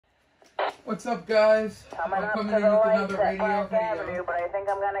What's up, guys? Coming I'm up coming to in the with lights another at radio Park Avenue, video. but I think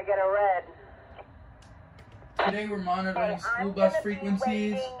I'm gonna get a red. Today we're monitoring school I'm bus gonna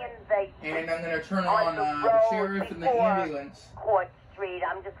frequencies, be waiting in and I'm going to turn on on the the road sheriff and the before ambulance. Court Street.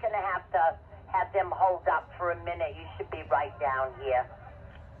 I'm just gonna have to have them hold up for a minute. You should be right down here.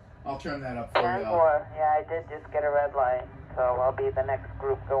 I'll turn that up for And y'all. or, yeah, I did just get a red light, so I'll be the next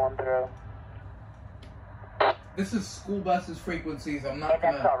group going through. This is school buses frequencies. I'm not Hey,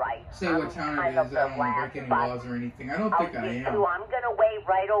 going that's to all right. say what town it is. I don't want to break any laws or anything. I don't think I am. I'm gonna wait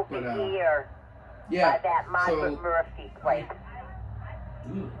right over But, here Yeah, by that Margaret so, Murphy place.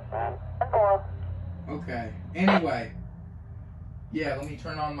 And or, okay. Anyway, yeah, let me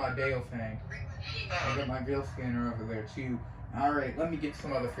turn on my Bail thing. I got my Bail scanner over there, too. Alright, let me get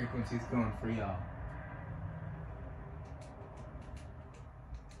some other frequencies going for y'all.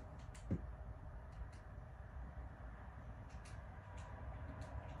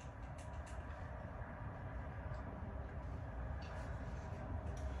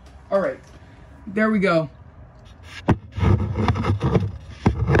 Alright, there we go.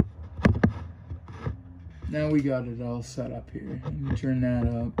 Now we got it all set up here. Let me turn that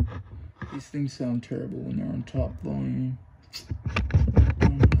up. These things sound terrible when they're on top volume.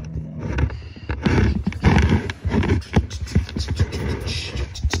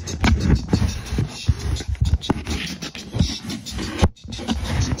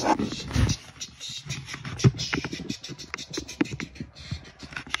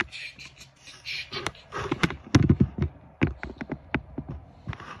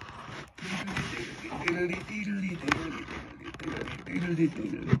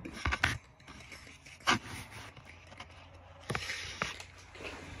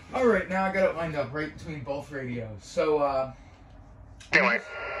 Alright, now I got it lined up right between both radios. So, Anyway.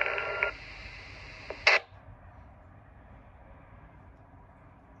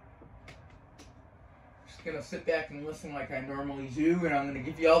 just gonna sit back and listen like I normally do, and I'm gonna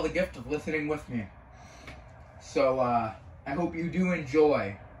give you all the gift of listening with me. So, I hope you do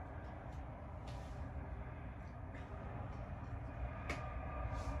enjoy.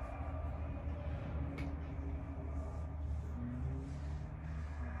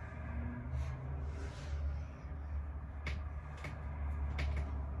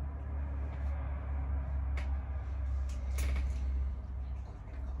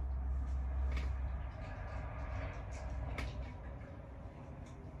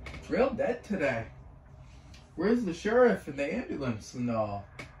 Real dead today. Where's the sheriff and the ambulance and all?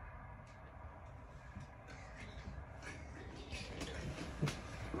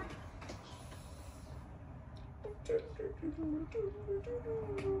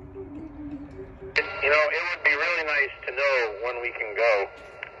 You know, it would be really nice to know when we can go.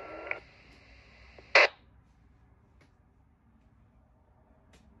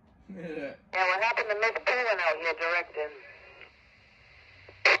 Yeah. yeah, what happened to Miss Pullen out here directing?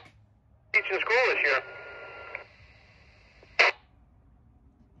 Teaching school this year.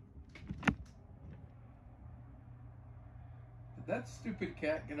 Did that stupid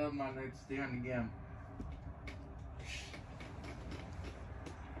cat get on my nightstand again?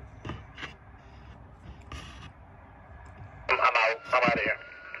 I'm out. I'm out of here.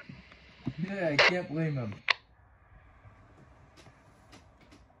 Yeah, I can't blame him.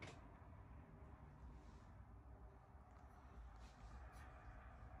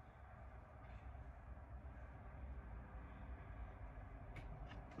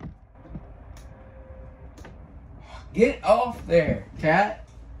 Get off there, cat.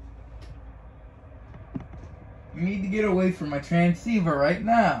 You need to get away from my transceiver right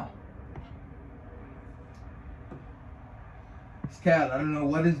now. This cat, I don't know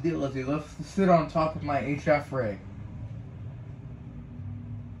what his deal is. He loves to sit on top of my HF rig.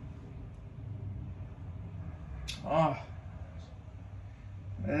 Oh.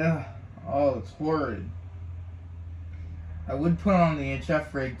 Yeah. Oh, it's horrid. I would put on the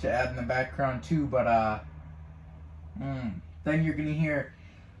HF rig to add in the background too, but then you're gonna hear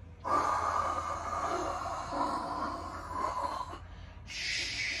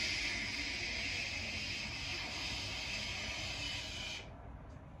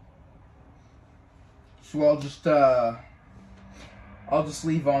so I'll just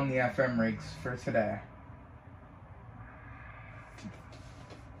leave on the FM rigs for today.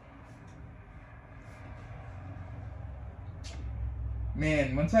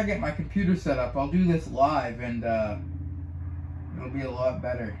 Man, once I get my computer set up, I'll do this live and it'll be a lot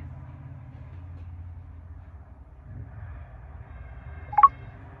better.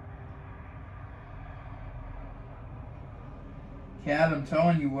 Cat, I'm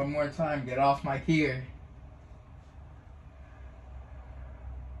telling you one more time, get off my gear.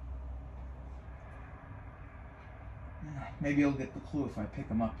 Maybe he'll get the clue if I pick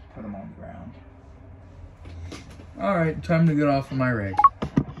him up and put him on the ground. Alright, time to get off of my rig.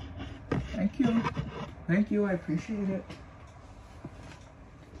 Thank you. Thank you, I appreciate it.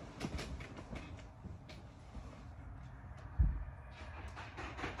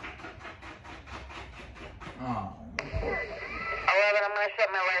 Oh. 11, I'm going to shut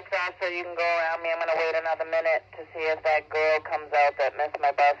my lights off so you can go around me. I'm going to wait another minute to see if that girl comes out that missed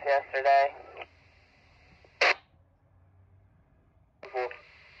my bus yesterday.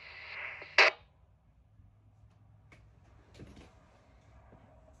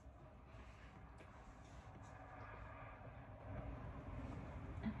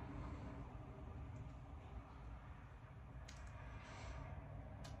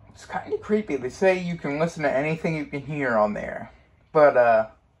 It's kind of creepy. They say you can listen to anything you can hear on there.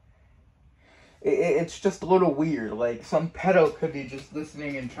 But, it's just a little weird. Like, some pedo could be just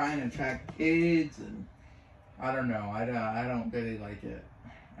listening and trying to track kids, and I don't know. I don't really like it.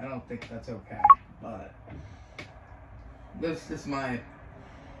 I don't think that's okay. But this is my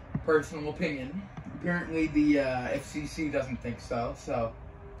personal opinion. Apparently, the FCC doesn't think so, so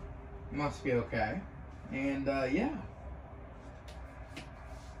it must be okay. And, yeah.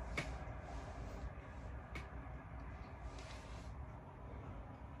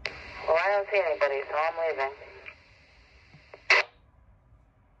 Well, I don't see anybody, so I'm leaving.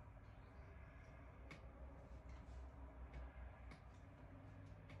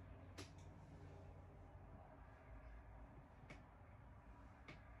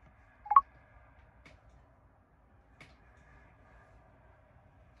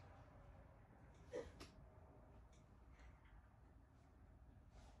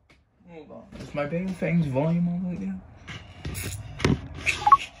 Hold on. Is my Bang Thing's volume all the way down?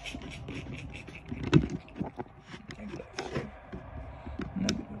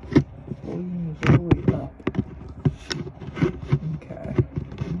 Volume is all the way up. Okay.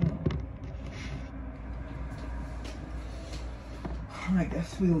 I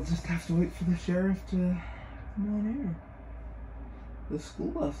guess we'll just have to wait for the sheriff to come on here. The school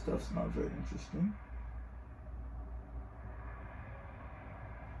bus stuff's not very interesting.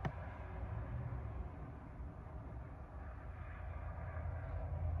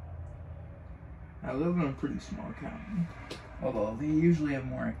 I live in a pretty small county, although they usually have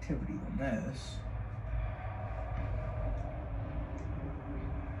more activity than this.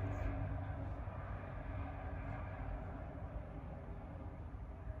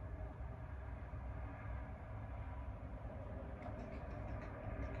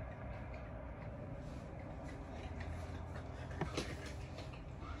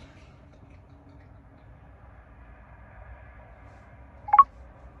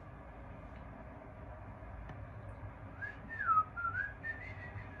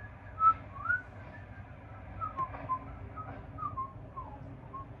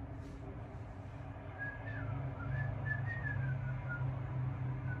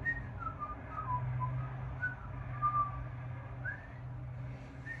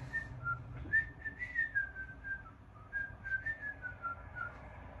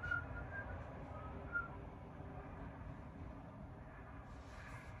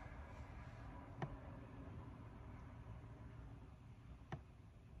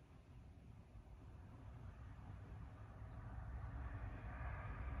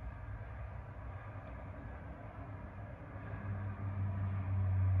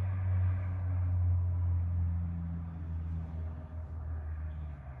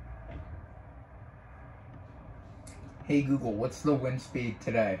 Hey Google, what's the wind speed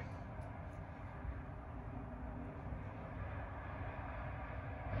today?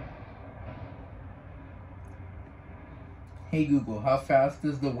 Hey Google, how fast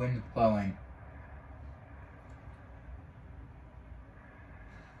is the wind blowing?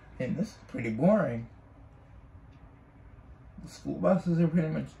 And this is pretty boring. The school buses are pretty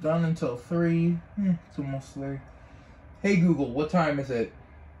much done until 3. It's almost 3. Hey Google, what time is it?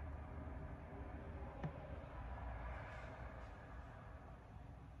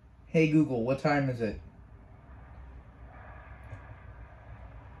 Hey Google, what time is it?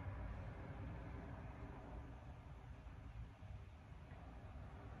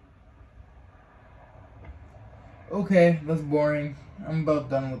 Okay, that's boring. I'm about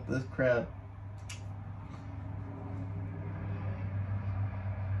done with this crap.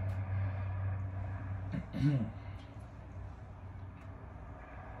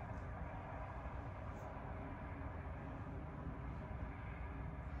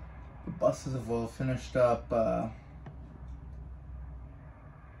 The buses have all finished up.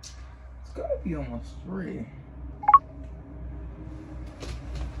 It's gotta be almost 3.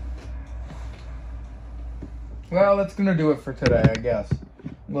 Well, that's gonna do it for today, I guess.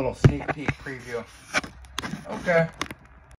 Little sneak peek preview. Okay.